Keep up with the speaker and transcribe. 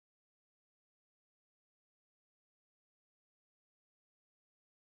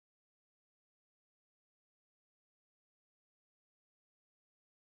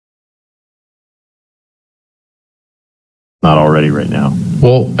not already right now.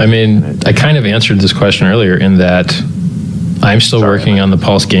 Well, I mean, I kind of answered this question earlier in that I'm still working on the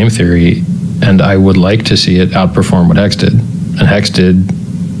Pulse game theory, and I would like to see it outperform what Hex did. And Hex did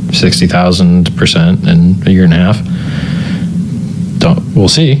 60,000% in a year and a half. We'll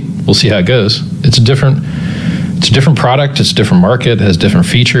see. We'll see how it goes. It's a different product. It's a different market. It has different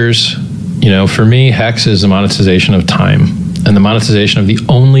features. You know, for me, Hex is the monetization of time and the monetization of the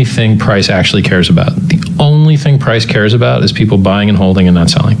only thing price actually cares about. The only thing price cares about is people buying and holding and not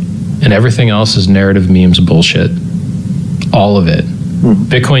selling. And everything else is narrative memes bullshit. All of it.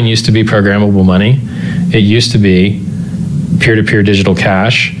 Bitcoin used to be programmable money. It used to be peer-to-peer digital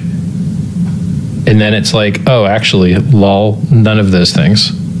cash. And then it's like, oh, actually, lol, none of those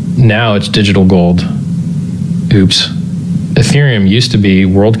things. Now it's digital gold. Oops. Ethereum used to be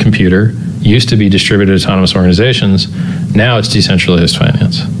world computer, used to be distributed autonomous organizations. Now it's decentralized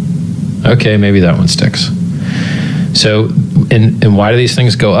finance. Okay, maybe that one sticks. So, and why do these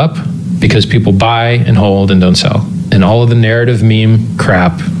things go up? Because people buy and hold and don't sell. And all of the narrative meme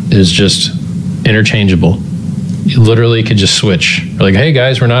crap is just interchangeable. You literally could just switch. You're like, hey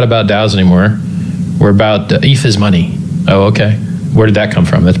guys, we're not about DAOs anymore. We're about ETH is money. Oh, okay. Where did that come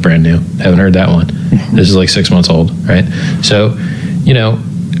from? That's brand new. Haven't heard that one. This is like 6 months old, right? So, you know,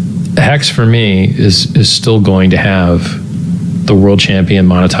 Hex for me is still going to have the world champion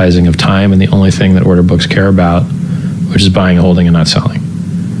monetizing of time and the only thing that order books care about, which is buying, holding, and not selling.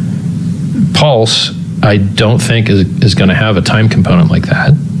 Pulse, I don't think is going to have a time component like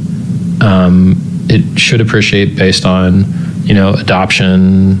that. It should appreciate based on, you know,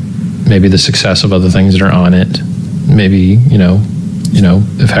 adoption, maybe the success of other things that are on it. Maybe, you know,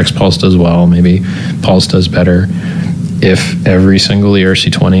 if Hex Pulse does well, maybe Pulse does better. If every single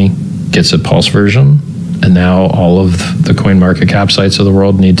ERC20 gets a Pulse version, and now all of the coin market cap sites of the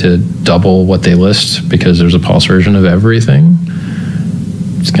world need to double what they list because there's a Pulse version of everything,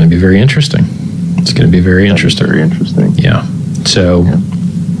 it's going to be very interesting. It's going to be very interesting. Very interesting. Yeah. So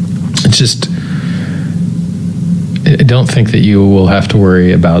it's just, I don't think that you will have to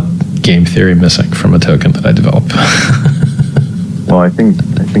worry about game theory missing from a token that I develop. Well, I think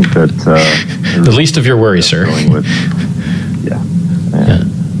that the least of your worries, sir.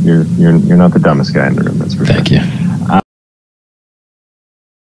 You're not the dumbest guy in the room. That's for sure. Thank you.